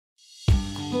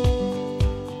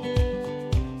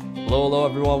Hello,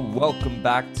 everyone. Welcome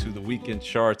back to the Weekend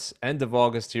Charts. End of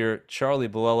August here. Charlie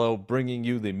Bilello bringing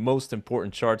you the most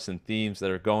important charts and themes that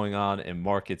are going on in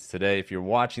markets today. If you're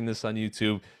watching this on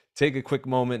YouTube, take a quick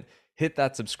moment, hit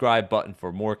that subscribe button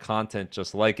for more content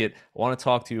just like it. I want to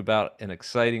talk to you about an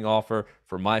exciting offer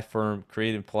for my firm,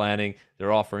 Creative Planning.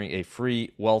 They're offering a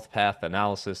free wealth path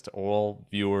analysis to all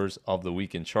viewers of the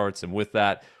Weekend Charts. And with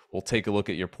that, we'll take a look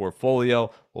at your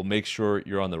portfolio. We'll make sure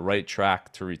you're on the right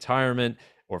track to retirement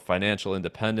or financial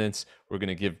independence. We're going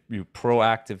to give you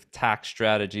proactive tax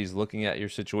strategies, looking at your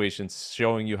situation,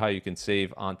 showing you how you can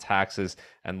save on taxes.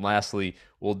 And lastly,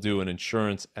 we'll do an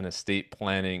insurance and estate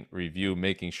planning review,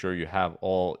 making sure you have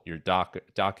all your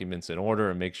documents in order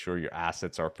and make sure your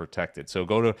assets are protected. So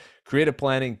go to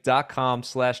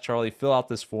creativeplanning.com/Charlie, fill out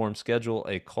this form, schedule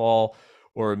a call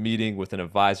or a meeting with an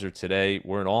advisor today.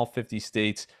 We're in all 50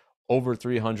 states. Over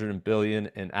 300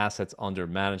 billion in assets under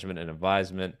management and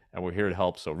advisement, and we're here to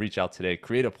help. So reach out today,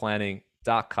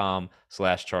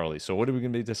 creativeplanning.com/Charlie. So what are we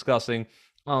going to be discussing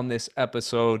on this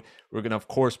episode? We're going to, of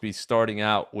course, be starting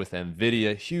out with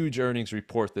NVIDIA. Huge earnings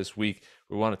report this week.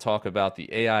 We want to talk about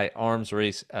the AI arms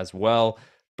race as well.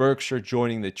 Berkshire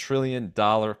joining the $1 trillion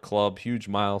club. Huge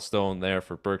milestone there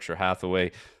for Berkshire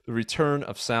Hathaway. The return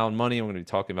of sound money. I'm going to be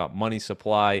talking about money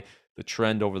supply, the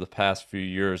trend over the past few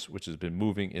years, which has been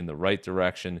moving in the right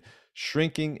direction.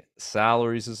 Shrinking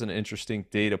salaries is an interesting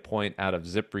data point out of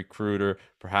ZipRecruiter,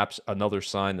 perhaps another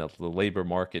sign that the labor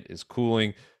market is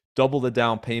cooling. Double the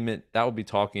down payment, that would be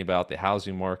talking about the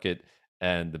housing market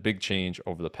and the big change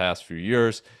over the past few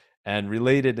years. And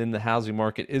related in the housing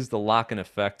market, is the lock-in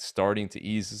effect starting to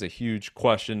ease? This is a huge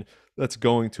question that's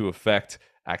going to affect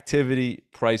activity,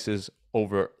 prices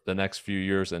over the next few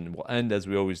years. And we'll end, as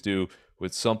we always do,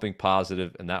 with something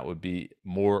positive, and that would be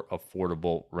more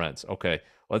affordable rents. Okay,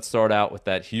 let's start out with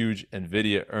that huge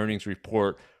NVIDIA earnings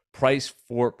report, price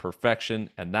for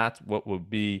perfection, and that's what would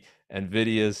be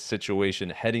NVIDIA's situation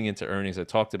heading into earnings. I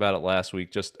talked about it last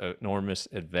week, just enormous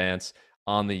advance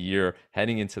on the year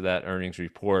heading into that earnings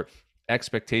report.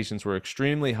 Expectations were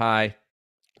extremely high,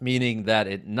 meaning that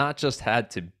it not just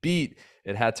had to beat,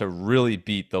 it had to really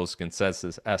beat those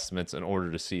consensus estimates in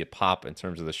order to see a pop in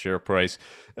terms of the share price.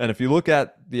 And if you look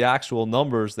at the actual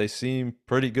numbers, they seem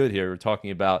pretty good here. We're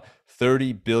talking about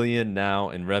 30 billion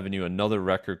now in revenue, another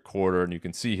record quarter. And you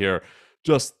can see here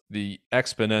just the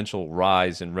exponential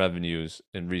rise in revenues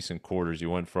in recent quarters. You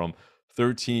went from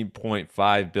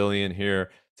 13.5 billion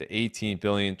here to 18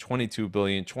 billion, 22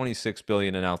 billion, 26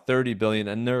 billion, and now 30 billion.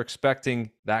 And they're expecting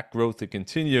that growth to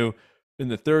continue in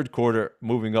the third quarter,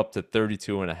 moving up to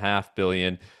 32.5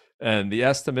 billion. And the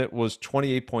estimate was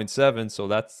 28.7. So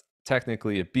that's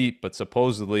technically a beat, but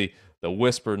supposedly the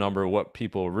whisper number, what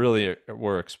people really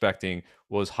were expecting,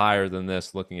 was higher than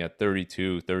this, looking at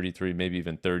 32, 33, maybe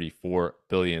even 34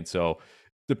 billion. So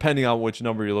depending on which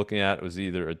number you're looking at, it was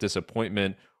either a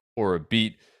disappointment or a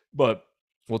beat. But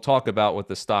we'll talk about what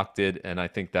the stock did, and I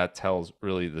think that tells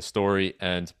really the story.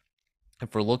 And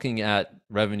if we're looking at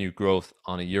revenue growth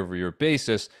on a year-over-year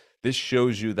basis, this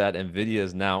shows you that NVIDIA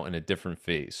is now in a different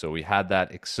phase. So we had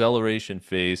that acceleration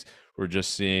phase. We're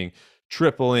just seeing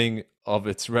tripling of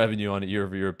its revenue on a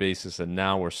year-over-year basis, and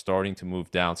now we're starting to move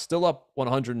down. Still up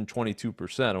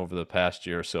 122% over the past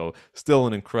year, so still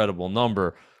an incredible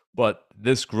number. But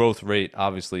this growth rate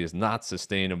obviously is not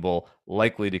sustainable,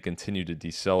 likely to continue to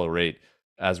decelerate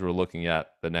as we're looking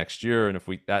at the next year. And if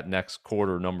that next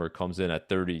quarter number comes in at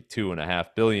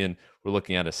 32.5 billion, we're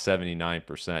looking at a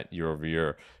 79%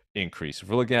 year-over-year increase. If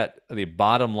we're looking at the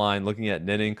bottom line, looking at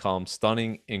net income,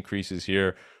 stunning increases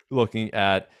here. We're looking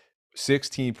at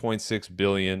 16.6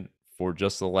 billion for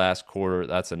just the last quarter.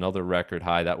 That's another record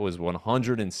high. That was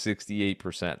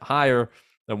 168% higher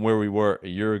than where we were a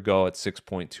year ago at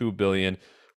 6.2 billion.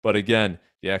 But again,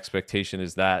 the expectation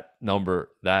is that number,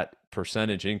 that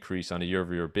percentage increase on a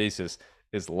year-over-year basis,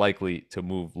 is likely to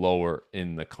move lower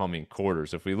in the coming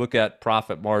quarters. If we look at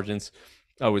profit margins,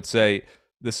 I would say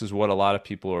this is what a lot of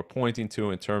people are pointing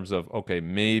to in terms of, okay,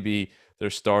 maybe they're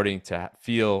starting to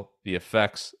feel the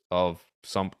effects of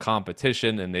some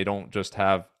competition and they don't just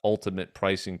have ultimate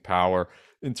pricing power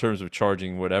in terms of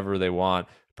charging whatever they want.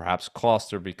 Perhaps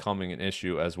costs are becoming an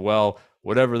issue as well.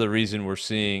 Whatever the reason, we're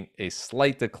seeing a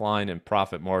slight decline in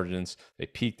profit margins. They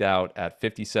peaked out at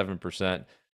 57%.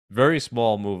 Very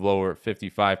small move lower at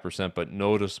 55%, but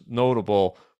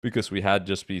notable because we had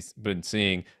just been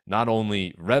seeing not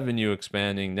only revenue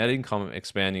expanding, net income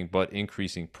expanding, but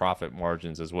increasing profit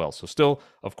margins as well. So still,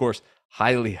 of course,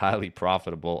 highly, highly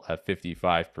profitable at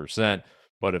 55%.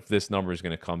 But if this number is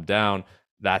going to come down,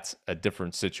 that's a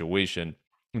different situation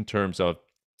in terms of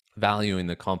valuing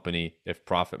the company if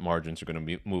profit margins are going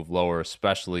to move lower,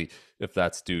 especially if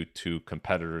that's due to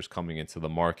competitors coming into the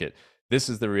market. This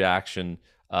is the reaction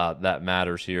that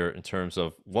matters here in terms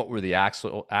of what were the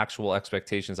actual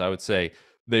expectations. I would say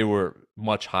they were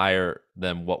much higher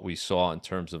than what we saw in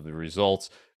terms of the results.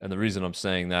 And the reason I'm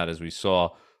saying that is we saw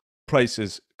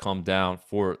prices come down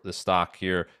for the stock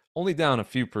here, only down a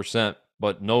few percent,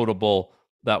 but notable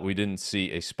that we didn't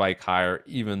see a spike higher,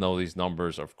 even though these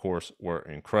numbers, of course, were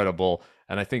incredible.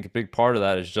 And I think a big part of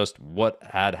that is just what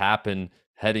had happened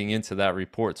heading into that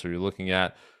report. So you're looking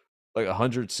at like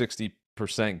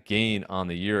 160% gain on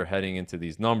the year heading into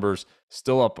these numbers,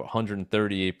 still up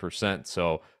 138%.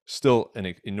 So still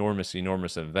an enormous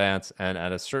advance. And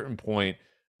at a certain point,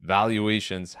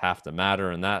 valuations have to matter.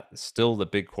 And that's still the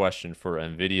big question for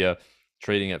NVIDIA,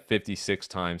 trading at 56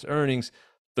 times earnings,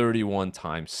 31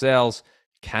 times sales.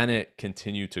 Can it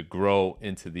continue to grow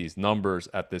into these numbers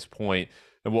at this point?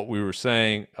 And what we were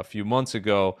saying a few months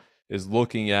ago is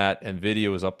looking at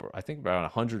NVIDIA was up, I think,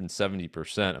 about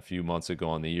 170% a few months ago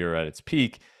on the year at its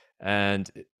peak. And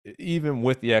even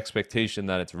with the expectation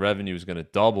that its revenue is going to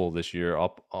double this year,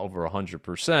 up over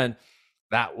 100%,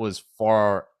 that was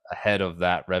far ahead of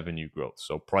that revenue growth.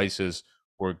 So prices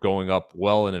were going up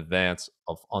well in advance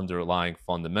of underlying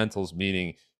fundamentals,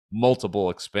 meaning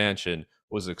multiple expansion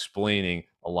was explaining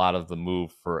a lot of the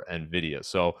move for NVIDIA.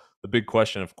 So the big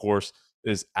question, of course,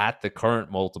 is at the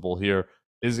current multiple here,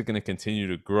 is it going to continue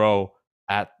to grow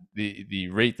at the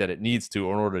rate that it needs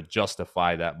to in order to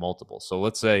justify that multiple? So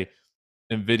let's say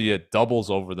NVIDIA doubles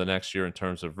over the next year in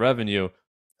terms of revenue.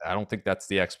 I don't think that's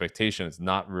the expectation. It's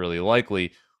not really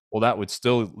likely. Well, that would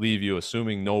still leave you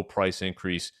assuming no price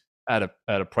increase at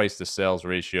a price to sales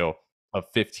ratio of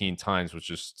 15 times, which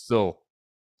is still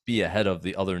be ahead of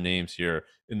the other names here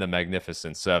in the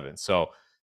Magnificent Seven. So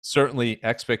certainly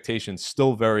expectations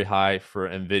still very high for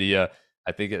NVIDIA.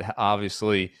 I think it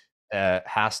obviously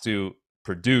has to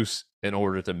produce in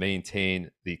order to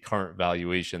maintain the current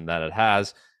valuation that it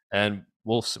has. And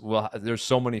there's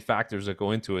so many factors that go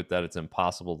into it that it's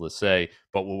impossible to say.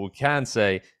 But what we can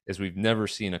say is we've never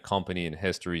seen a company in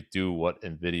history do what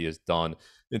NVIDIA has done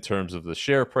in terms of the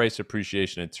share price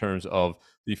appreciation, in terms of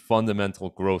the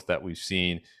fundamental growth that we've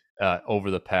seen over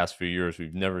the past few years.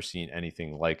 We've never seen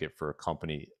anything like it for a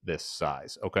company this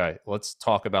size. Okay, let's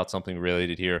talk about something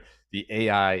related here, the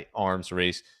AI arms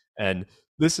race. And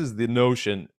this is the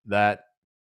notion that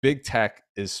big tech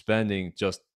is spending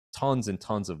just tons and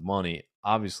tons of money.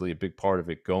 Obviously, a big part of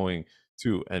it going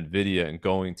to NVIDIA and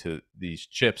going to these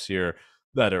chips here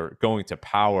that are going to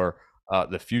power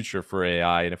the future for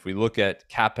AI. And if we look at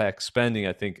CapEx spending,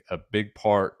 I think a big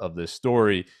part of this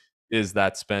story is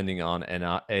that spending on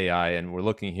AI. And we're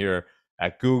looking here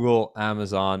at Google,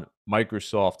 Amazon,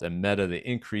 Microsoft, and Meta, the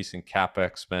increase in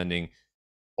CapEx spending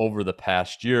over the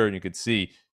past year. And you could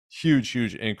see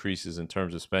huge increases in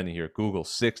terms of spending here. Google,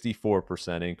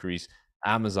 64% increase,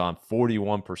 Amazon,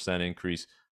 41% increase,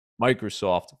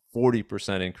 Microsoft,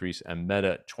 40% increase, and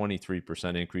Meta,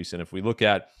 23% increase. And if we look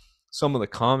at some of the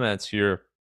comments here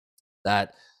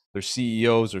that their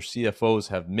CEOs or CFOs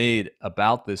have made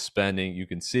about this spending, you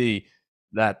can see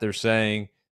that they're saying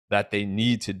that they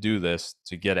need to do this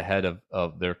to get ahead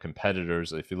of their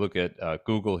competitors. If you look at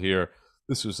Google here,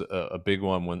 this was a big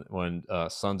one when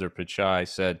Sundar Pichai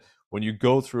said, when you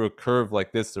go through a curve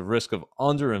like this, the risk of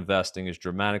underinvesting is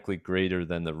dramatically greater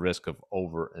than the risk of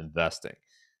overinvesting.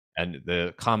 And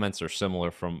the comments are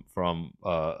similar from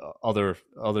other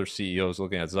CEOs.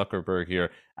 Looking at Zuckerberg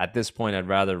here, at this point, I'd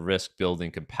rather risk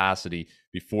building capacity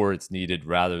before it's needed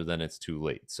rather than it's too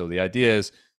late. So the idea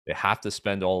is they have to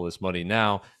spend all this money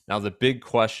now. Now the big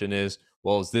question is,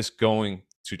 well, is this going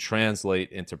to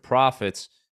translate into profits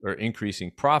or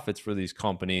increasing profits for these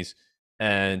companies?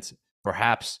 And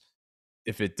perhaps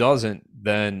if it doesn't,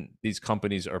 then these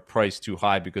companies are priced too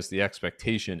high because the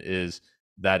expectation is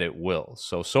that it will.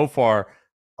 So far,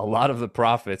 a lot of the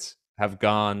profits have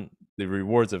gone, the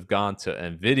rewards have gone to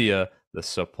NVIDIA, the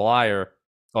supplier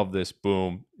of this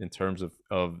boom in terms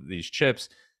of these chips,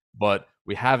 but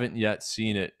we haven't yet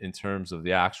seen it in terms of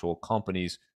the actual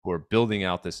companies who are building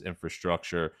out this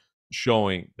infrastructure,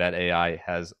 showing that AI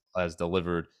has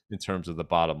delivered in terms of the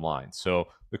bottom line. So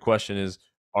the question is,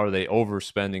 are they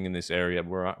overspending in this area?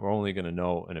 We're only going to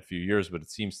know in a few years, but it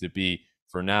seems to be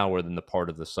for now we're in the part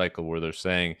of the cycle where they're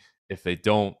saying if they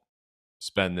don't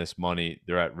spend this money,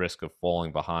 they're at risk of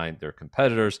falling behind their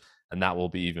competitors, and that will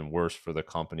be even worse for the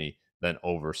company than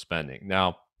overspending.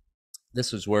 Now,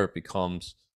 this is where it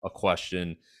becomes a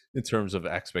question in terms of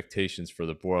expectations for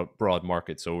the broad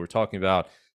market. So we're talking about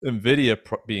NVIDIA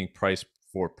being priced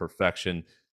for perfection.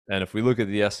 And if we look at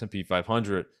the S&P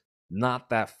 500, not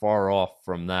that far off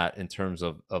from that in terms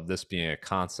of this being a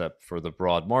concept for the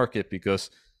broad market, because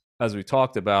as we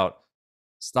talked about,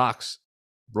 stocks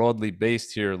broadly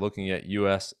based here, looking at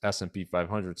US S&P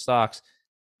 500 stocks,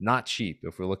 not cheap.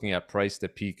 If we're looking at price to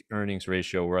peak earnings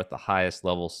ratio, we're at the highest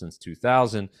level since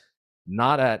 2000,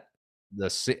 not at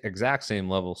the exact same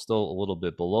level, still a little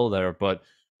bit below there, but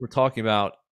we're talking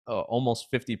about almost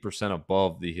 50%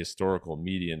 above the historical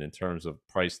median in terms of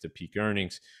price to peak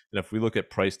earnings. And if we look at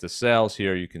price to sales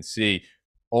here, you can see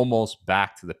almost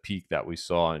back to the peak that we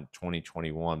saw in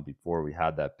 2021 before we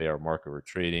had that bear market. We're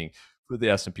trading for the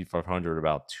S&P 500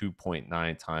 about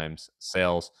 2.9 times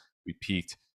sales. We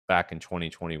peaked back in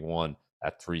 2021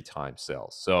 at 3 times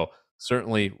sales. So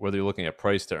certainly, whether you're looking at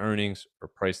price to earnings or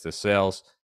price to sales,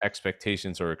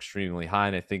 expectations are extremely high.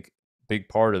 And I think big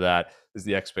part of that is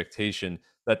the expectation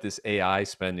that this AI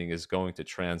spending is going to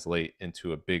translate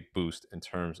into a big boost in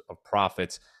terms of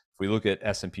profits. If we look at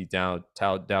S&P Dow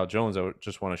Jones, I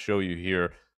just want to show you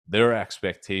here their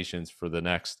expectations for the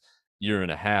next year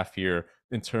and a half here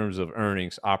in terms of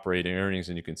earnings, operating earnings.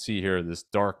 And you can see here this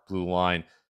dark blue line,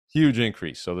 huge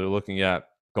increase. So they're looking at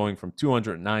going from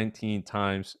 219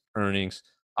 times earnings,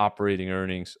 operating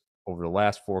earnings over the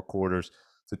last 4 quarters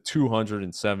to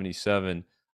 277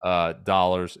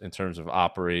 dollars in terms of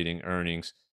operating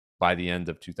earnings by the end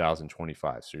of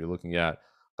 2025. So you're looking at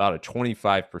about a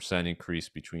 25% increase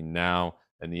between now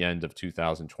and the end of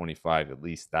 2025. At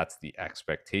least that's the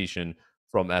expectation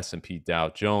from S&P Dow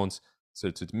Jones.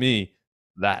 So to me,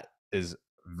 that is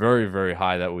very, very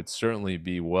high. That would certainly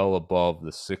be well above the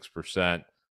 6%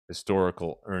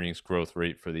 historical earnings growth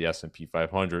rate for the S&P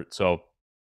 500. So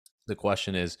the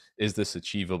question is this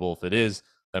achievable? If it is,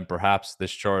 then perhaps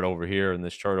this chart over here and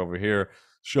this chart over here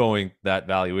showing that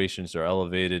valuations are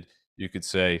elevated, you could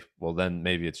say, well, then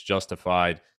maybe it's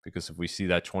justified, because if we see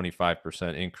that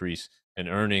 25% increase in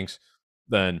earnings,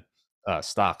 then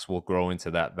stocks will grow into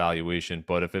that valuation.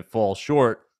 But if it falls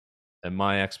short, and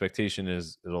my expectation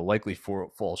is it'll likely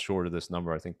fall short of this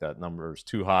number. I think that number is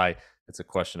too high. It's a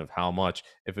question of how much.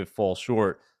 If it falls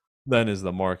short, then is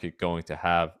the market going to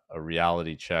have a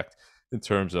reality check in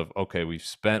terms of, okay, we've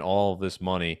spent all this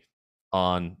money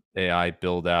on AI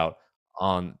build out,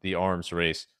 on the arms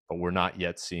race, but we're not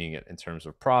yet seeing it in terms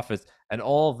of profits. And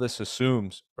all of this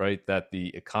assumes, right, that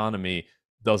the economy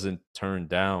doesn't turn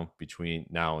down between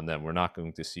now and then. We're not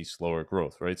going to see slower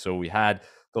growth, right? So we had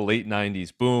the late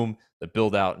 90s boom, the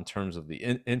build out in terms of the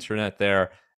internet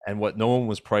there. And what no one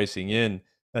was pricing in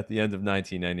at the end of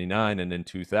 1999 and in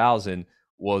 2000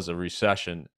 was a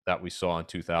recession that we saw in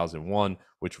 2001,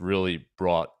 which really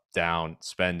brought down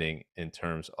spending in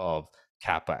terms of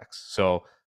capex. So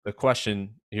the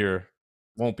question here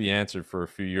won't be answered for a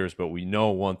few years, but we know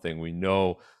one thing. We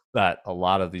know that a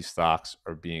lot of these stocks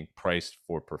are being priced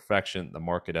for perfection. The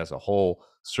market as a whole,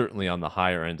 certainly on the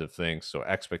higher end of things. So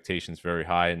expectations very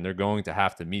high, and they're going to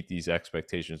have to meet these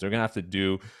expectations. They're going to have to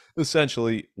do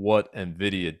essentially what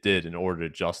NVIDIA did in order to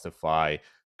justify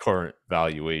current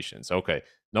valuations. Okay,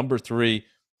 number 3,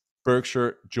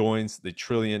 Berkshire joins the $1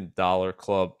 trillion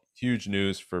club. Huge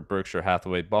news for Berkshire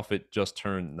Hathaway. Buffett just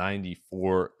turned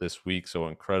 94 this week, so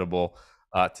incredible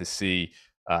to see.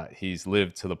 He's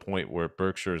lived to the point where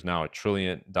Berkshire is now a $1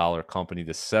 trillion company,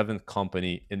 the 7th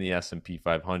company in the S&P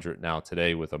 500 now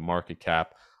today, with a market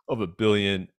cap of $1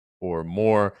 billion or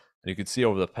more. And you can see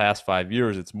over the past 5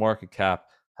 years, its market cap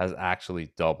has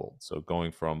actually doubled. So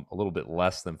going from a little bit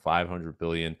less than 500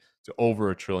 billion to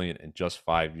over $1 trillion in just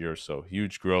 5 years. So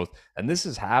huge growth. And this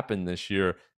has happened this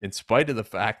year in spite of the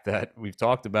fact that we've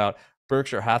talked about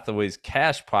Berkshire Hathaway's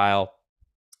cash pile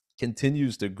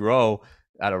continues to grow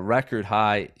at a record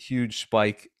high. Huge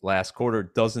spike last quarter.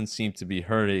 Doesn't seem to be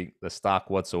hurting the stock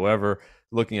whatsoever.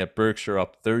 Looking at Berkshire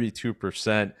up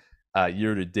 32%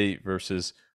 year to date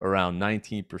versus around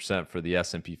 19% for the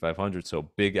S&P 500.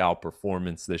 So big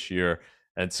outperformance this year.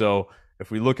 And so if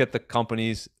we look at the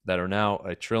companies that are now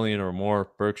 $1 trillion or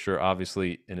more, Berkshire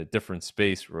obviously in a different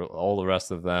space. All the rest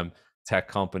of them tech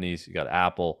companies. You got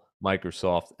Apple,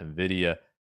 Microsoft, Nvidia,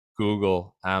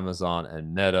 Google, Amazon,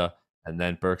 and Meta, and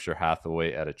then Berkshire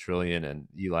Hathaway at $1 trillion, and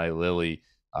Eli Lilly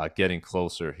getting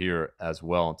closer here as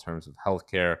well in terms of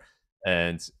healthcare.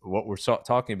 And what we're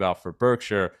talking about for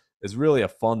Berkshire is really a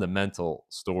fundamental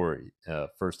story,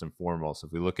 first and foremost.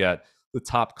 If we look at the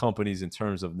top companies in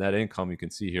terms of net income, you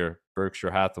can see here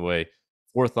Berkshire Hathaway,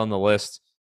 4th on the list,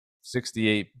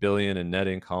 68 billion in net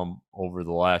income over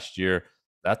the last year.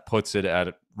 That puts it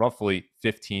at roughly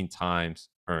 15 times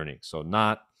earnings. So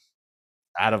not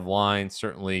out of line,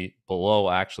 certainly below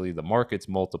actually the market's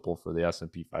multiple for the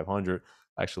S&P 500,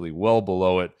 actually well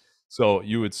below it. So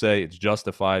you would say it's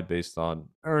justified based on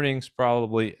earnings,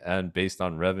 probably, and based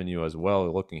on revenue as well.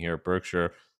 Looking here,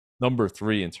 Berkshire, number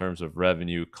 3 in terms of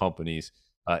revenue companies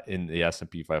in the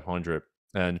S&P 500.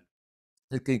 And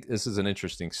I think this is an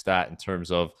interesting stat in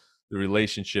terms of the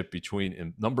relationship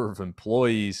between number of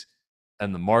employees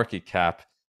and the market cap.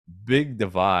 Big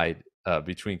divide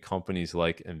between companies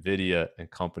like Nvidia and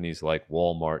companies like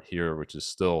Walmart here, which is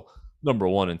still number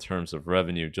 1 in terms of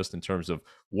revenue. Just in terms of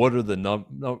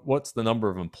what's the number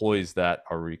of employees that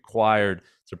are required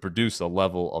to produce a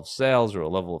level of sales or a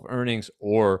level of earnings,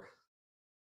 or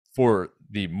for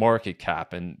the market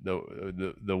cap. And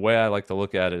the way I like to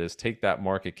look at it is take that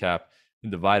market cap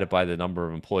and divide it by the number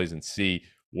of employees and see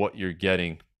what you're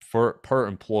getting per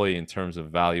employee in terms of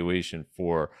valuation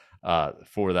for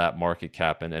that market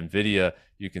cap. And Nvidia,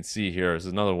 you can see here, is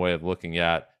another way of looking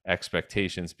at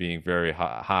expectations being very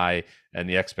high, and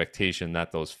the expectation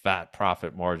that those fat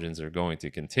profit margins are going to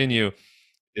continue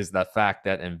is the fact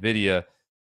that Nvidia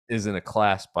is in a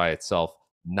class by itself.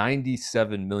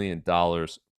 $97 million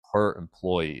per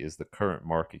employee is the current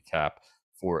market cap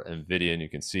for Nvidia. And you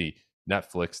can see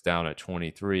Netflix down at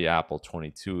 23, Apple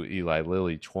 22, Eli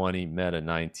Lilly 20, Meta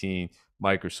 19,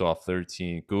 Microsoft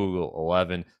 13, Google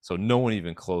 11. So no one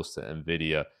even close to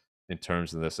Nvidia in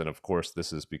terms of this. And of course,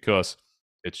 this is because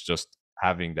it's just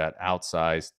having that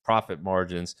outsized profit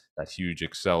margins, that huge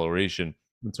acceleration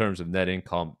in terms of net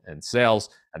income and sales.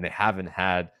 And they haven't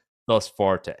had thus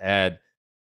far to add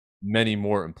many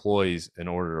more employees in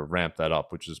order to ramp that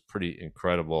up, which is pretty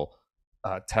incredible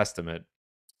testament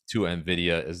to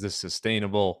NVIDIA. Is this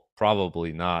sustainable?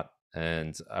 Probably not.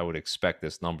 And I would expect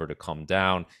this number to come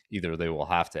down. Either they will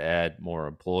have to add more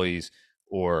employees,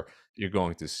 or you're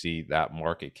going to see that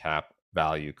market cap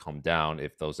value come down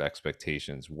if those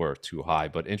expectations were too high.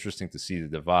 But interesting to see the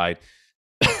divide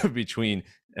between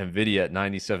Nvidia at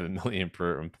 97 million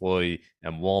per employee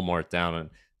and Walmart down at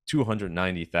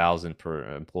 290,000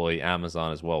 per employee.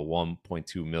 Amazon as well,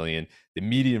 1.2 million. The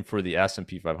median for the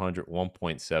S&P 500,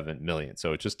 1.7 million.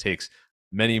 So it just takes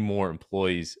many more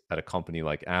employees at a company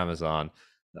like Amazon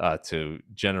to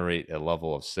generate a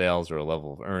level of sales or a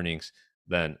level of earnings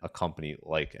than a company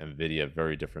like Nvidia.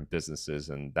 Very different businesses,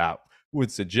 and that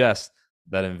would suggest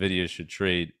that Nvidia should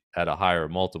trade at a higher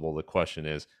multiple. The question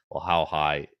is, well, how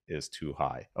high is too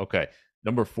high? Okay,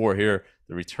 number 4 here,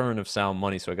 the return of sound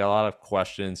money. So I got a lot of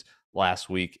questions last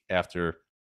week after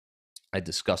I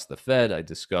discussed the Fed. I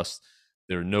discussed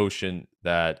their notion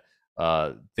that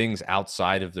things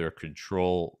outside of their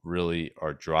control really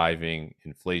are driving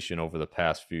inflation over the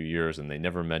past few years. And they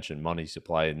never mentioned money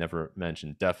supply. They never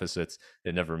mentioned deficits.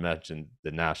 They never mentioned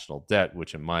the national debt,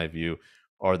 which in my view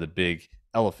are the big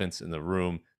elephants in the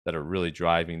room that are really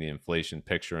driving the inflation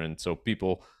picture. And so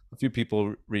a few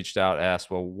people reached out, asked,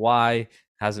 well, why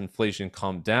has inflation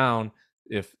come down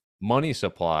if money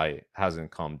supply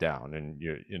hasn't come down? And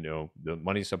the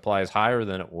money supply is higher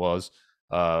than it was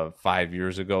 5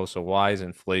 years ago. So why is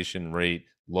inflation rate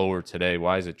lower today?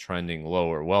 Why is it trending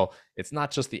lower? Well, it's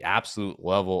not just the absolute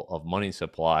level of money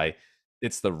supply,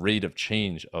 it's the rate of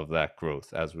change of that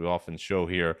growth. As we often show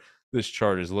here, this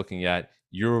chart is looking at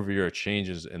year-over-year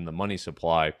changes in the money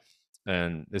supply,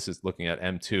 and this is looking at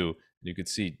M2. You could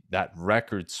see that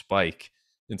record spike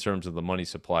in terms of the money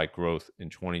supply growth in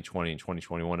 2020 and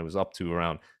 2021. It was up to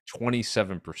around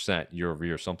 27% year over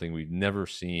year, something we've never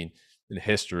seen in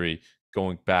history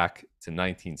going back to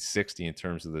 1960 in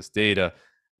terms of this data.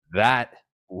 That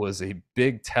was a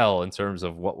big tell in terms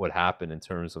of what would happen in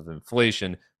terms of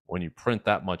inflation. When you print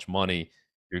that much money,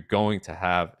 you're going to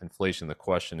have inflation. The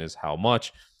question is how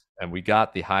much? And we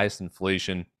got the highest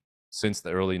inflation since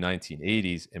the early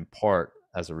 1980s, in part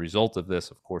as a result of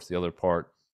this. Of course, the other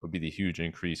part would be the huge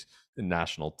increase in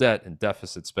national debt and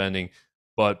deficit spending.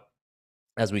 But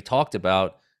as we talked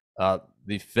about,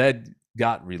 the Fed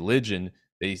got religion.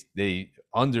 They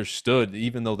understood,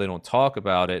 even though they don't talk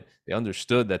about it, they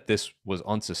understood that this was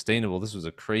unsustainable. This was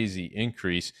a crazy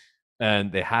increase,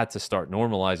 and they had to start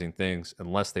normalizing things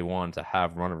unless they wanted to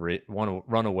have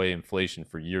runaway inflation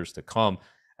for years to come.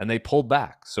 And they pulled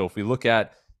back. So if we look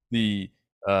at the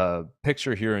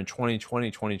picture here in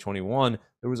 2020, 2021,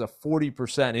 there was a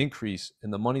 40% increase in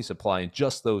the money supply in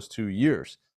just those 2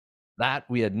 years. That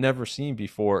we had never seen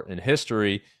before in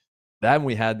history. Then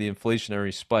we had the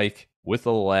inflationary spike with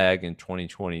a lag in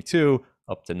 2022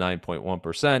 up to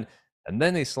 9.1%. And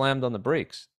then they slammed on the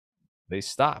brakes. They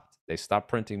stopped. They stopped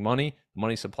printing money. The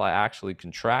money supply actually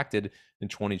contracted in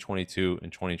 2022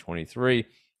 and 2023.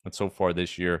 And so far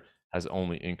this year has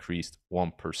only increased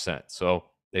 1%. So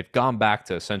they've gone back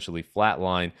to essentially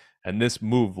flatline. And this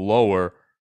move lower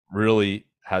really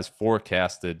has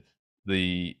forecasted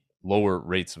the lower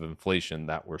rates of inflation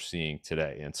that we're seeing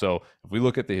today. And so if we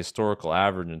look at the historical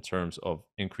average in terms of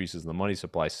increases in the money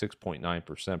supply,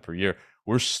 6.9% per year,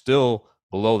 we're still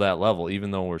below that level,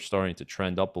 even though we're starting to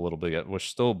trend up a little bit. We're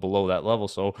still below that level.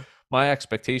 So my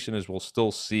expectation is we'll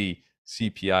still see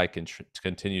CPI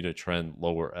continue to trend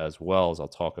lower as well, as I'll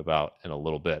talk about in a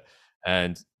little bit.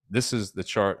 And this is the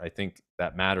chart I think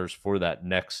that matters for that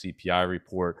next CPI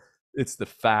report. It's the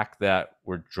fact that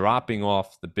we're dropping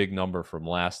off the big number from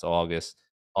last August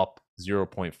up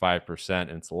 0.5%,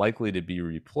 and it's likely to be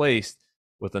replaced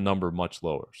with a number much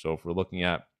lower. So if we're looking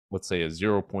at, let's say, a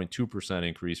 0.2%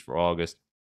 increase for August,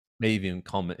 may even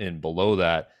come in below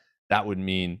that, that would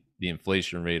mean the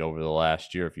inflation rate over the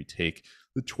last year, if you take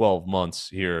the 12 months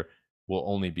here, will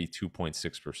only be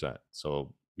 2.6%.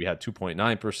 So we had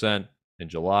 2.9% in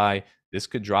July. This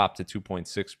could drop to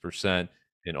 2.6%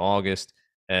 in August,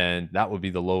 and that would be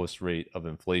the lowest rate of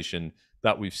inflation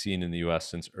that we've seen in the US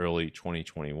since early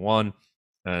 2021.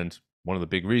 And one of the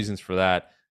big reasons for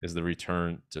that is the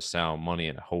return to sound money.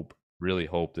 And I really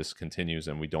hope this continues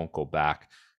and we don't go back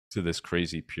to this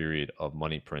crazy period of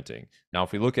money printing. Now,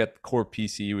 if we look at the core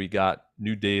PCE, we got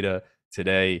new data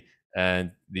today,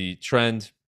 and the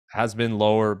trend has been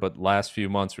lower, but last few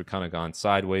months we've kind of gone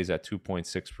sideways at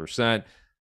 2.6%.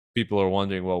 People are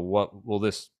wondering, well, what will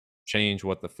this change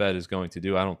what the Fed is going to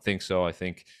do? I don't think so. I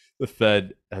think the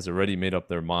Fed has already made up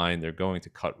their mind. They're going to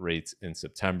cut rates in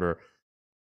September.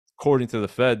 According to the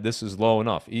Fed, this is low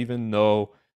enough, even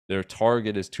though their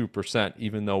target is 2%,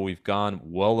 even though we've gone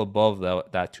well above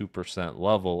that 2%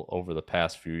 level over the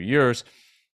past few years.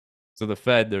 So the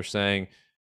Fed, they're saying,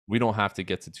 we don't have to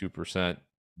get to 2%.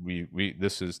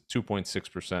 This is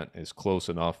 2.6% is close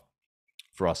enough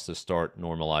for us to start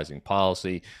normalizing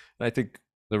policy. And I think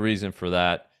the reason for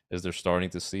that is they're starting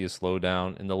to see a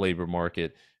slowdown in the labor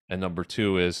market. And number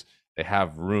two is they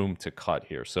have room to cut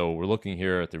here. So we're looking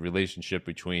here at the relationship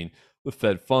between the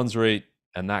Fed funds rate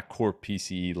and that core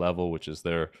PCE level, which is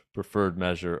their preferred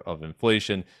measure of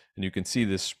inflation. And you can see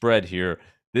this spread here.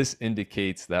 This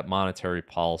indicates that monetary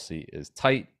policy is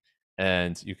tight.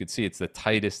 And you can see it's the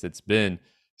tightest it's been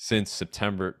since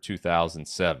September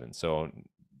 2007. So in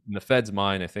the Fed's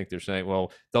mind, I think they're saying,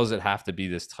 well, does it have to be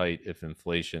this tight if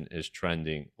inflation is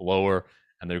trending lower?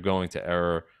 And they're going to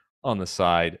err on the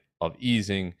side of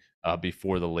easing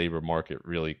before the labor market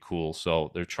really cools.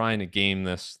 So they're trying to game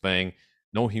this thing.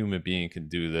 No human being can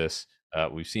do this.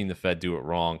 We've seen the Fed do it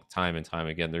wrong time and time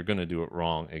again. They're going to do it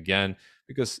wrong again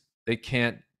because they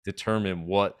can't determine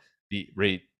what the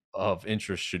rate of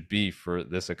interest should be for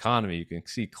this economy. You can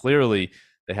see clearly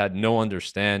they had no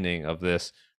understanding of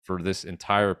this for this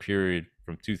entire period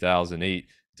from 2008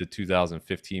 to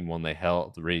 2015 when they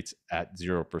held the rates at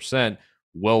 0%,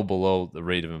 well below the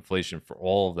rate of inflation for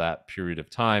all of that period of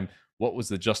time. What was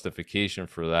the justification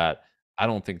for that? I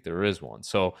don't think there is one.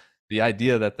 So the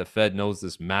idea that the Fed knows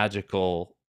this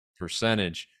magical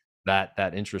percentage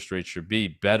that interest rate should be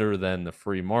better than the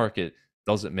free market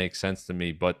doesn't make sense to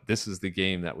me. But this is the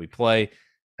game that we play.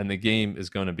 And the game is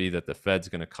going to be that the Fed's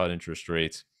going to cut interest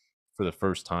rates for the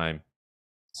first time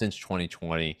since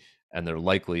 2020. And they're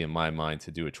likely, in my mind,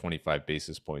 to do a 25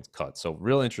 basis points cut. So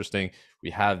real interesting.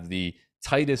 We have the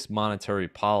tightest monetary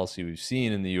policy we've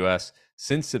seen in the US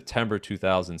since September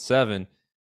 2007.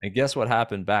 And guess what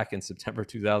happened back in September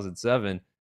 2007?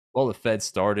 Well, the Fed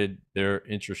started their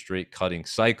interest rate cutting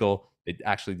cycle. They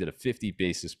actually did a 50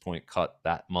 basis point cut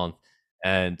that month.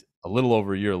 And a little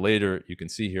over a year later, you can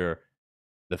see here,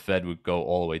 the Fed would go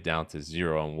all the way down to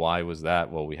zero. And why was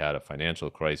that? Well, we had a financial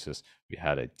crisis. We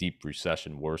had a deep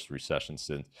recession, worst recession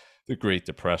since the Great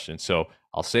Depression. So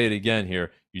I'll say it again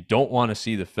here. You don't want to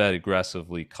see the Fed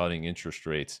aggressively cutting interest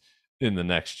rates in the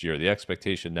next year. The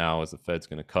expectation now is the Fed's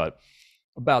going to cut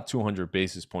about 200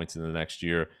 basis points in the next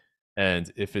year.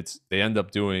 And if they end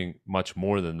up doing much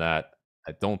more than that,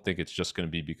 I don't think it's just going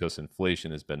to be because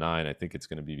inflation is benign. I think it's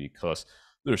going to be because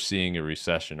they're seeing a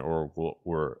recession or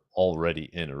we're already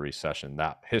in a recession.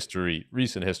 That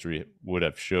recent history would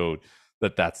have showed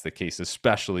that that's the case,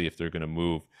 especially if they're going to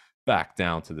move back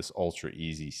down to this ultra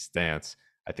easy stance.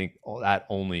 I think that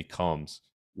only comes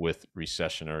with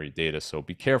recessionary data. So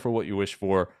be careful what you wish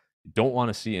for. You don't want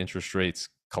to see interest rates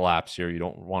collapse here. You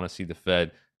don't want to see the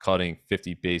Fed cutting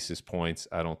 50 basis points,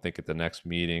 I don't think, at the next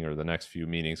meeting or the next few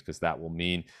meetings, because that will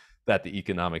mean that the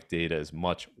economic data is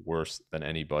much worse than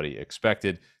anybody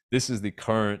expected. This is the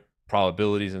current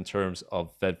probabilities in terms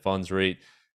of Fed funds rate.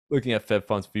 Looking at Fed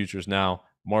funds futures now,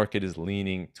 market is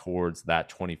leaning towards that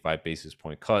 25 basis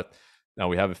point cut. Now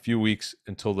we have a few weeks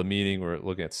until the meeting. We're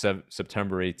looking at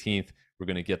September 18th. We're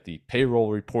going to get the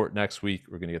payroll report next week.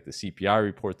 We're going to get the CPI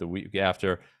report the week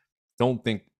after. Don't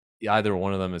think either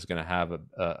one of them is going to have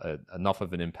enough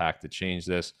of an impact to change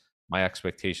this. My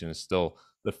expectation is still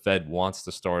the Fed wants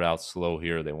to start out slow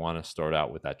here. They want to start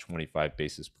out with that 25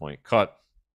 basis point cut.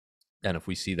 And if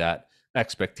we see that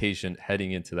expectation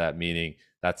heading into that meeting,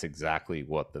 that's exactly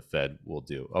what the Fed will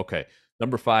do. Okay,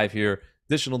 number 5 here,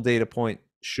 additional data point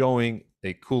showing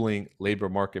a cooling labor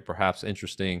market. Perhaps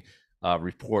interesting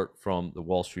report from the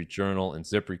Wall Street Journal and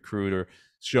ZipRecruiter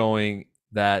showing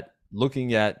that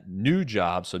looking at new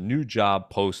jobs, so new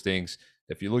job postings,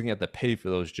 if you're looking at the pay for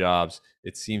those jobs,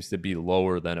 it seems to be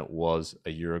lower than it was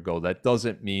a year ago. That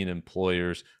doesn't mean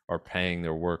employers are paying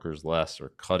their workers less or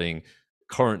cutting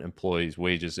current employees'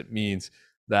 wages. It means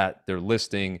that they're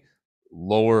listing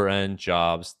lower end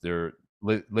jobs. They're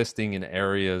listing in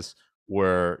areas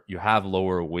where you have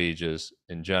lower wages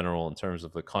in general in terms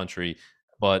of the country.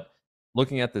 But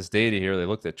looking at this data here, they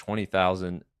looked at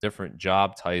 20,000 different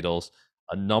job titles,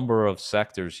 a number of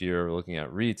sectors here, looking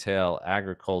at retail,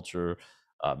 agriculture,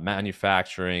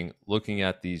 manufacturing, looking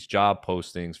at these job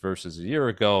postings versus a year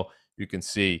ago, you can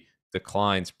see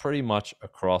declines pretty much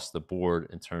across the board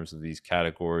in terms of these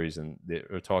categories. And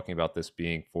they're talking about this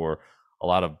being for a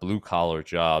lot of blue collar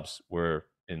jobs, where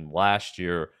in last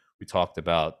year, we talked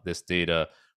about this data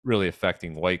really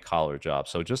affecting white collar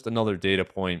jobs. So just another data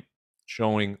point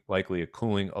showing likely a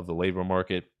cooling of the labor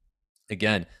market.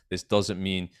 Again, this doesn't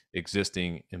mean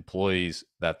existing employees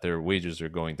that their wages are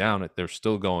going down. They're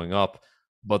still going up,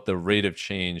 but the rate of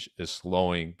change is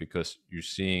slowing because you're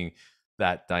seeing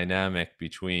that dynamic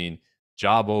between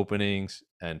job openings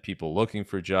and people looking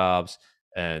for jobs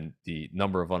and the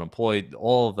number of unemployed.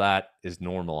 All of that is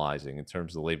normalizing in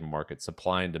terms of the labor market.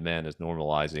 Supply and demand is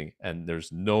normalizing, and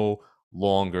there's no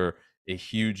longer a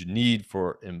huge need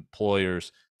for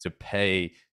employers to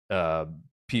pay uh,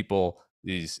 people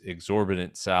these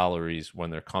exorbitant salaries when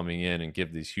they're coming in and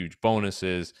give these huge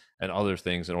bonuses and other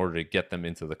things in order to get them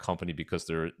into the company because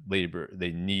they're labor,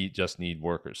 they need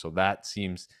workers. So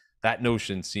that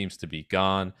notion seems to be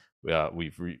gone.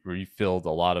 We've refilled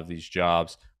a lot of these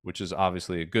jobs, which is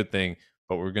obviously a good thing,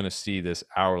 but we're going to see this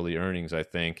hourly earnings, I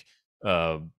think,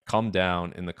 come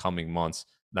down in the coming months.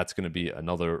 That's going to be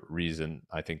another reason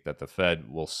I think that the Fed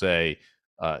will say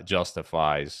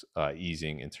justifies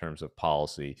easing in terms of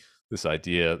policy. This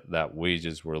idea that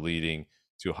wages were leading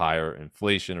to higher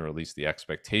inflation, or at least the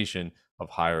expectation of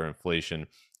higher inflation.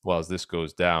 Well, as this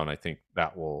goes down, I think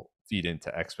that will feed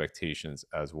into expectations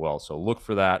as well. So look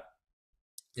for that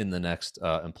in the next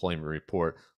employment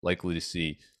report, likely to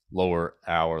see lower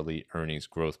hourly earnings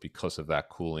growth because of that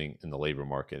cooling in the labor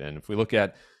market. And if we look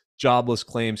at jobless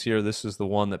claims here, this is the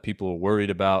one that people were worried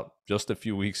about just a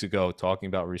few weeks ago, talking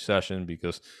about recession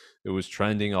because it was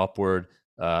trending upward.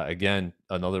 Again,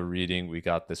 another reading we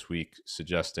got this week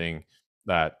suggesting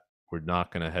that we're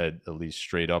not going to head at least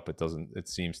straight up. It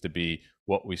seems to be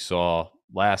what we saw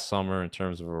last summer in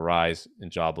terms of a rise in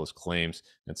jobless claims.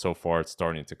 And so far, it's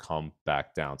starting to come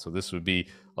back down. So this would be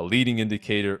a leading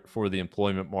indicator for the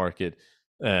employment market.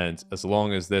 And as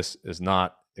long as this is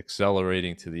not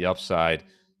accelerating to the upside,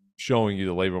 showing you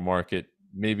the labor market,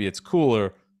 maybe it's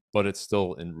cooler, but it's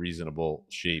still in reasonable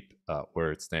shape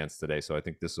where it stands today. So I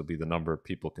think this will be the number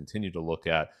people continue to look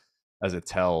at as a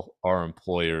tell. Are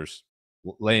employers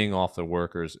laying off their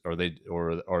workers?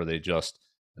 Or are they just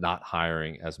not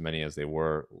hiring as many as they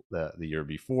were the year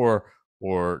before,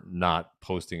 or not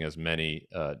posting as many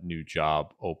new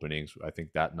job openings? I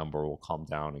think that number will come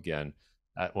down again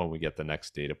when we get the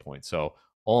next data point. So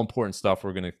all important stuff.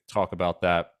 We're going to talk about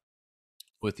that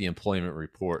with the employment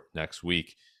report next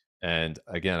week. And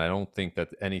again, I don't think that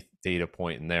any data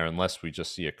point in there, unless we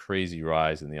just see a crazy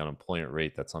rise in the unemployment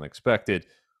rate that's unexpected,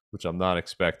 which I'm not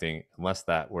expecting, unless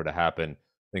that were to happen,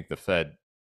 I think the Fed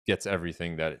gets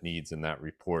everything that it needs in that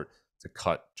report to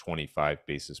cut 25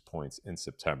 basis points in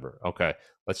September. Okay,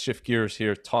 let's shift gears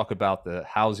here, talk about the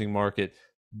housing market.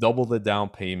 Double the down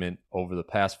payment over the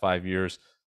past 5 years.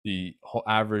 The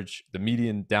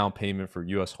median down payment for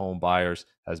U.S. home buyers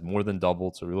has more than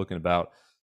doubled. So we're looking about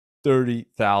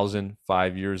 30,000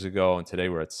 5 years ago, and today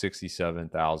we're at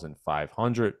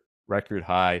 67,500, record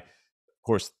high. Of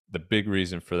course, the big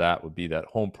reason for that would be that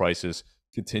home prices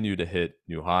continue to hit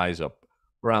new highs, up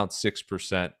around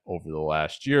 6% over the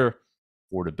last year.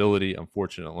 Affordability,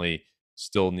 unfortunately,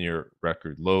 still near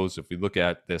record lows. If we look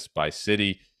at this by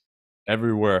city,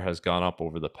 everywhere has gone up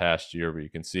over the past year, but you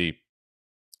can see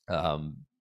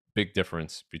big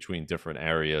difference between different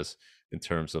areas in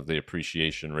terms of the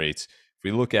appreciation rates. If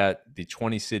we look at the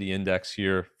 20 city index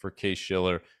here for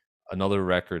Case-Shiller, another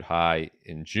record high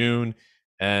in June.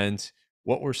 And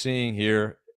what we're seeing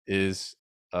here is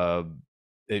a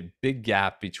big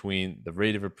gap between the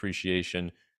rate of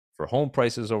appreciation for home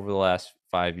prices over the last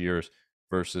 5 years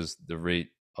versus the rate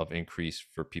of increase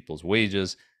for people's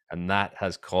wages. And that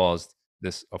has caused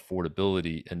this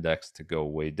affordability index to go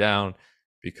way down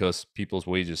because people's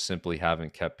wages simply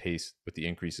haven't kept pace with the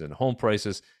increases in home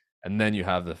prices. And then you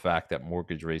have the fact that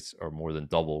mortgage rates are more than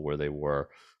double where they were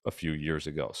a few years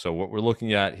ago. So what we're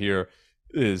looking at here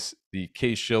is the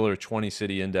Case-Shiller 20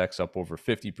 city index up over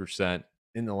 50%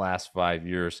 in the last 5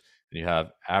 years. And you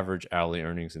have average hourly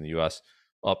earnings in the US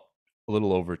up a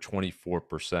little over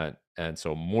 24%. And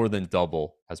so more than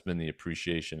double has been the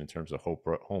appreciation in terms of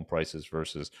home prices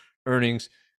versus earnings.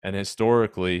 And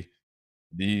historically,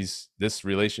 this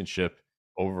relationship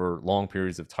over long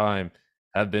periods of time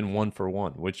have been one for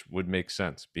one, which would make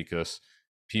sense because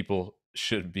people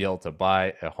should be able to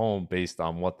buy a home based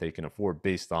on what they can afford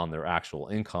based on their actual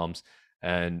incomes.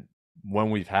 And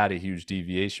when we've had a huge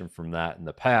deviation from that in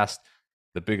the past,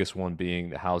 the biggest one being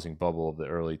the housing bubble of the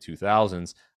early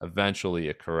 2000s, eventually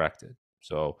it corrected.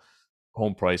 So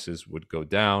home prices would go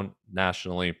down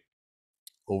nationally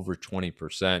over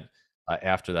 20%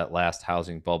 after that last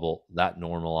housing bubble. That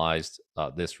normalized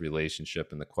this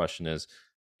relationship. And the question is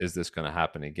this going to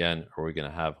happen again? Are we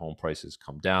going to have home prices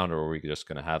come down, or are we just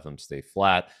going to have them stay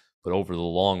flat? But over the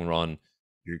long run,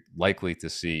 you're likely to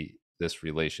see this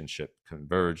relationship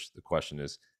converge. The question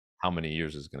is, how many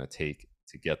years is going to take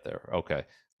to get there? Okay.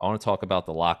 I want to talk about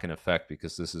the lock-in effect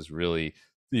because this is really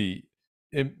the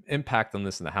impact on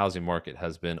this in the housing market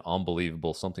has been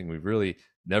unbelievable, something we've really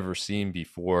never seen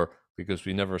before because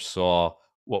we never saw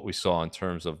what we saw in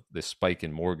terms of the spike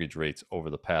in mortgage rates over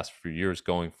the past few years,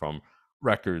 going from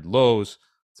record lows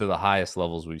to the highest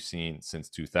levels we've seen since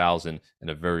 2000 in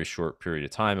a very short period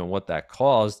of time. And what that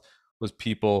caused was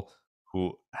people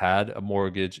who had a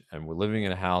mortgage and were living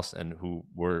in a house and who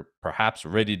were perhaps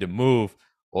ready to move.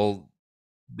 Well,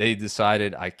 they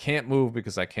decided I can't move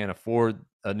because I can't afford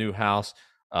a new house,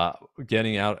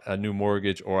 getting out a new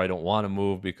mortgage, or I don't want to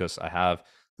move because I have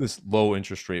this low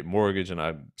interest rate mortgage and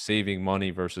I'm saving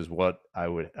money versus what I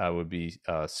would be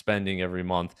spending every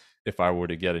month if I were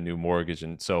to get a new mortgage.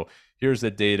 And so here's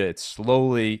the data. It's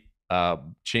slowly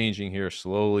changing here,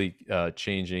 slowly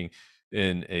changing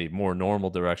in a more normal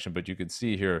direction. But you can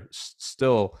see here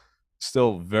still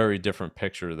very different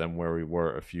picture than where we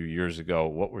were a few years ago.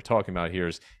 What we're talking about here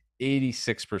is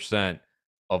 86%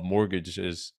 of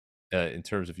mortgages in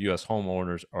terms of US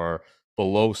homeowners are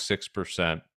below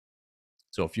 6%.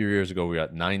 So a few years ago, we were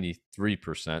at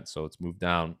 93%. So it's moved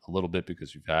down a little bit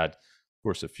because we've had, of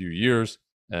course, a few years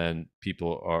and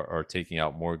people are taking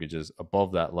out mortgages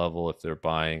above that level if they're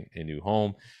buying a new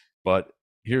home. But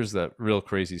here's the real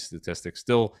crazy statistic.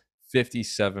 Still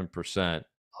 57%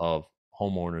 of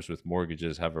homeowners with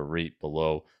mortgages have a rate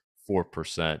below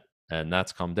 4%. And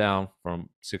that's come down from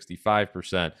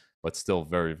 65%, but still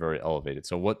very, very elevated.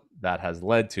 So what that has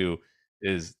led to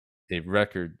is a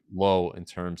record low in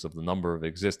terms of the number of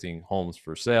existing homes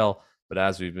for sale. But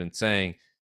as we've been saying,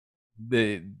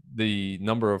 the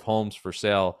number of homes for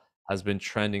sale has been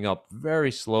trending up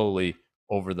very slowly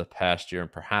over the past year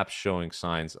and perhaps showing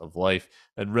signs of life.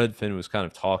 And Redfin was kind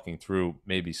of talking through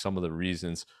maybe some of the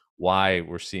reasons why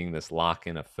we're seeing this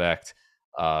lock-in effect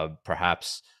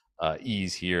perhaps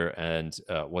ease here. And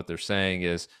what they're saying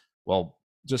is, well,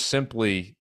 just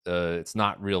simply it's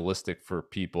not realistic for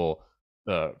people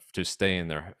to stay in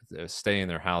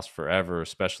their house forever,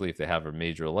 especially if they have a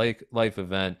major life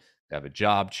event, they have a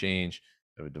job change,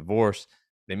 they have a divorce.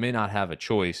 They may not have a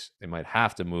choice. They might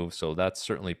have to move. So that's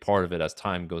certainly part of it. As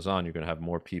time goes on, you're going to have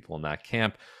more people in that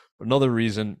camp. But another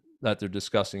reason that they're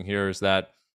discussing here is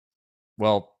that,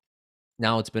 well,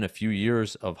 now it's been a few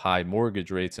years of high mortgage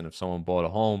rates. And if someone bought a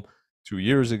home 2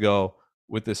 years ago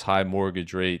with this high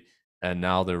mortgage rate and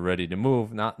now they're ready to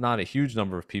move, not a huge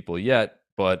number of people yet,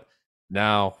 but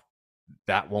now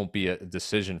that won't be a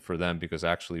decision for them because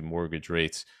actually mortgage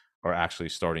rates are actually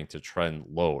starting to trend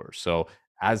lower. So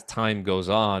as time goes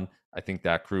on, I think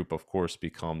that group, of course,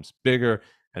 becomes bigger.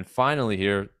 And finally,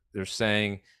 here they're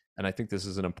saying, and I think this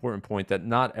is an important point, that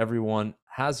not everyone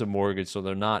has a mortgage, so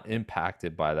they're not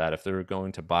impacted by that. If they're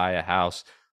going to buy a house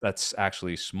that's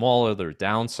actually smaller, they're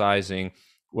downsizing,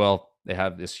 well, they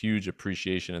have this huge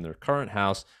appreciation in their current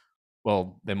house.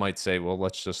 Well, they might say, well,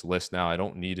 let's just list now. I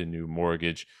don't need a new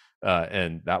mortgage.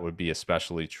 And that would be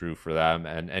especially true for them.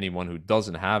 And anyone who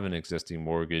doesn't have an existing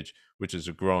mortgage, which is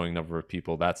a growing number of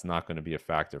people, that's not going to be a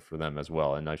factor for them as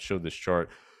well. And I showed this chart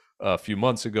a few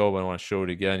months ago, but I want to show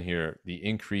it again here. The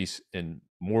increase in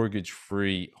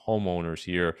mortgage-free homeowners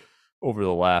here over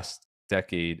the last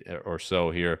decade or so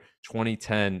here.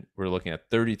 2010, we're looking at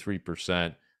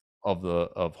 33% of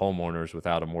homeowners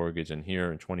without a mortgage, and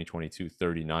here in 2022,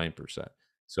 39%.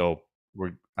 So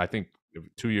I think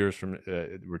 2 years from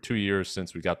we're 2 years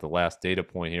since we got the last data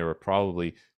point here. We're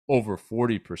probably over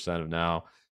 40% of now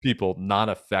people not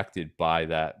affected by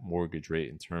that mortgage rate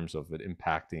in terms of it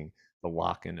impacting the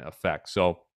lock-in effect.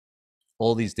 So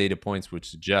all these data points would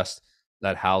suggest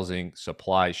that housing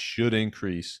supply should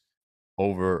increase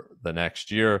over the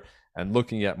next year. And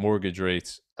looking at mortgage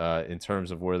rates in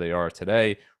terms of where they are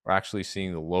today, we're actually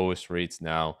seeing the lowest rates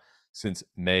now since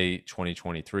May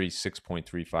 2023,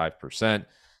 6.35%.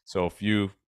 So if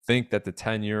you think that the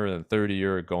 10-year and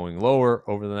 30-year are going lower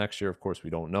over the next year, of course, we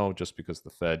don't know. Just because the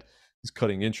Fed is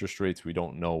cutting interest rates, we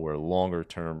don't know where longer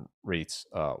term rates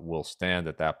will stand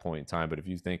at that point in time. But if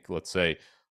you think, let's say,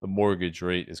 the mortgage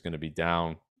rate is going to be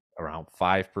down around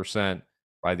 5%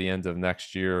 by the end of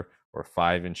next year, or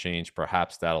five and change,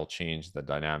 perhaps that'll change the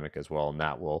dynamic as well, and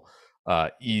that will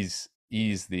ease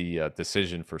the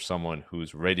decision for someone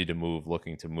who's ready to move,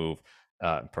 looking to move.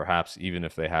 Perhaps even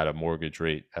if they had a mortgage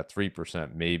rate at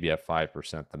 3%, maybe at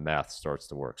 5%, the math starts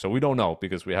to work. So we don't know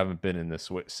because we haven't been in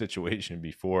this situation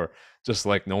before. Just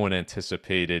like no one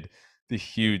anticipated the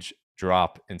huge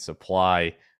drop in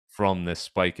supply from this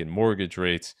spike in mortgage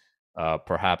rates,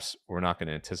 perhaps we're not going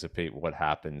to anticipate what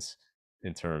happens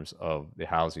in terms of the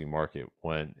housing market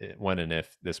when and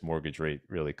if this mortgage rate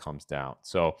really comes down.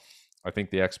 So I think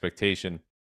the expectation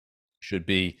should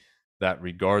be that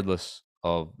regardless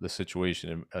of the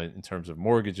situation in terms of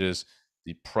mortgages,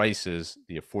 the prices,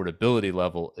 the affordability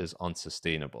level is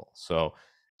unsustainable. So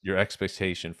your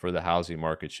expectation for the housing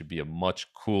market should be a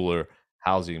much cooler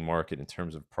housing market in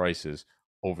terms of prices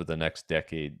over the next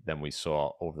decade than we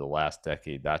saw over the last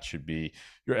decade. That should be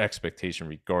your expectation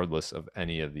regardless of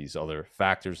any of these other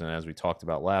factors. And as we talked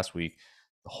about last week,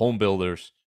 the home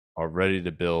builders are ready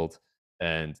to build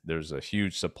and there's a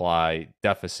huge supply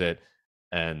deficit,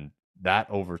 and that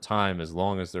over time, as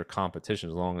long as there's competition,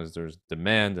 as long as there's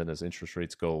demand, and as interest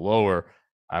rates go lower,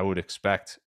 I would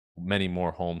expect many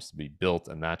more homes to be built,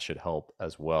 and that should help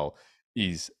as well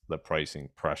ease the pricing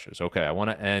pressures. Okay, I want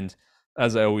to end,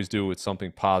 as I always do, with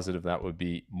something positive. That would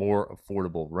be more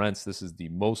affordable rents. This is the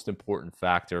most important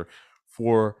factor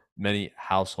for many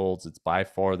households. It's by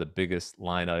far the biggest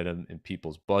line item in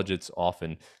people's budgets.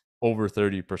 Often over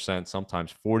 30%,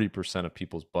 sometimes 40% of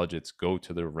people's budgets go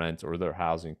to their rent or their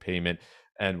housing payment.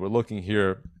 And we're looking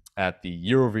here at the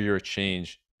year over year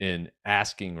change in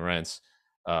asking rents,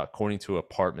 according to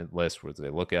Apartment List, where they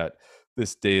look at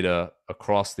this data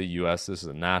across the US. This is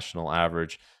a national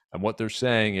average. And what they're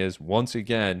saying is, once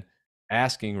again,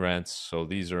 asking rents, so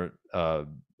these are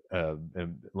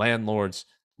landlords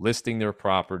listing their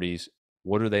properties.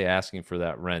 What are they asking for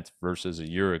that rent versus a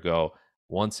year ago?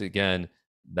 Once again,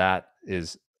 that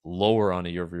is lower on a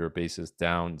year over year basis,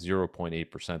 down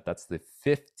 0.8%. That's the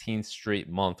 15th straight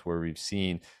month where we've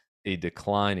seen a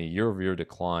decline, a year over year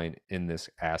decline in this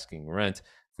asking rent.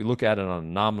 If we look at it on a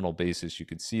nominal basis, you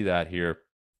can see that here,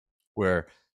 where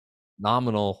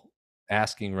nominal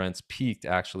asking rents peaked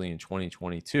actually in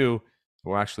 2022.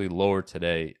 We're actually lower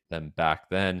today than back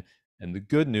then. And the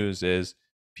good news is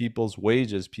people's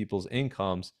wages, people's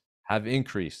incomes have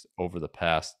increased over the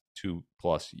past 2+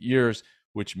 years,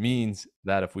 which means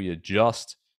that if we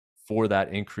adjust for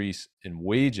that increase in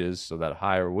wages, so that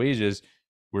higher wages,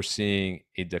 we're seeing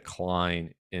a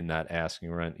decline in that asking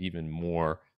rent even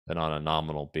more than on a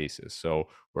nominal basis. So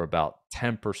we're about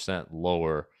 10%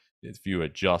 lower if you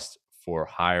adjust for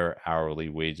higher hourly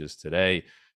wages today.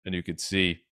 And you could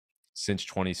see since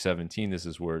 2017, this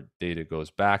is where data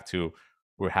goes back to,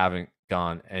 we haven't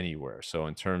gone anywhere. So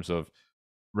in terms of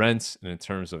rents and in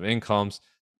terms of incomes,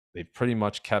 they've pretty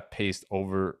much kept pace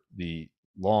over the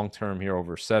long term here,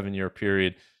 over a 7-year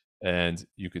period. And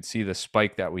you could see the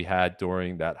spike that we had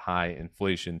during that high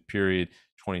inflation period,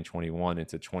 2021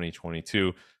 into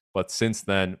 2022. But since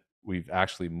then, we've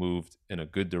actually moved in a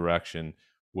good direction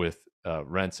with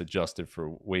rents adjusted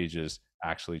for wages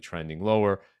actually trending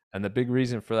lower. And the big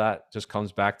reason for that just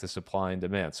comes back to supply and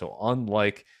demand. So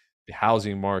unlike the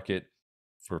housing market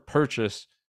for purchase,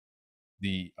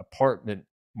 the apartment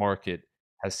market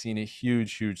has seen a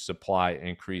huge supply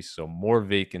increase. So more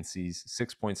vacancies,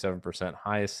 6.7%,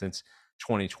 highest since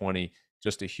 2020.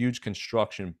 Just a huge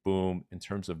construction boom in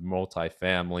terms of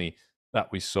multifamily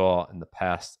that we saw in the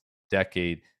past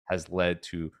decade has led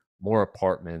to more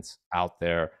apartments out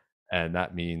there. And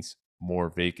that means more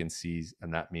vacancies,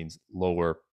 and that means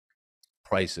lower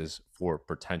prices for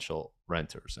potential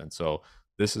renters. And so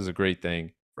this is a great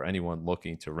thing for anyone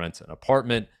looking to rent an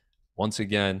apartment. Once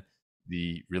again,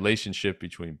 the relationship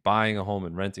between buying a home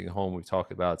and renting a home, we've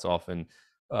talked about, it's often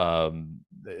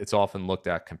looked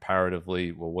at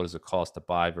comparatively. Well, what does it cost to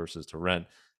buy versus to rent?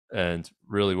 And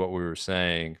really what we were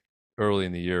saying early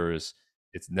in the year is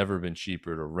it's never been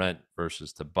cheaper to rent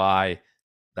versus to buy.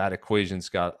 That equation's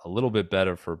got a little bit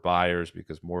better for buyers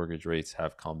because mortgage rates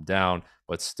have come down,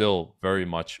 but still very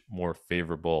much more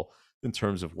favorable in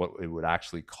terms of what it would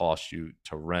actually cost you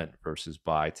to rent versus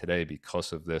buy today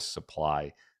because of this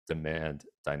supply demand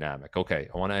dynamic. Okay,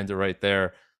 I want to end it right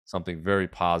there. Something very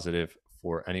positive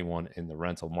for anyone in the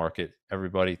rental market.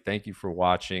 Everybody, thank you for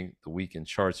watching the Weekend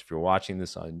Charts. If you're watching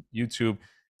this on YouTube,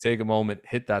 take a moment,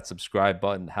 hit that subscribe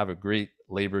button. Have a great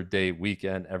Labor Day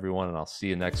weekend, everyone, and I'll see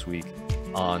you next week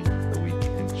on the Weekend.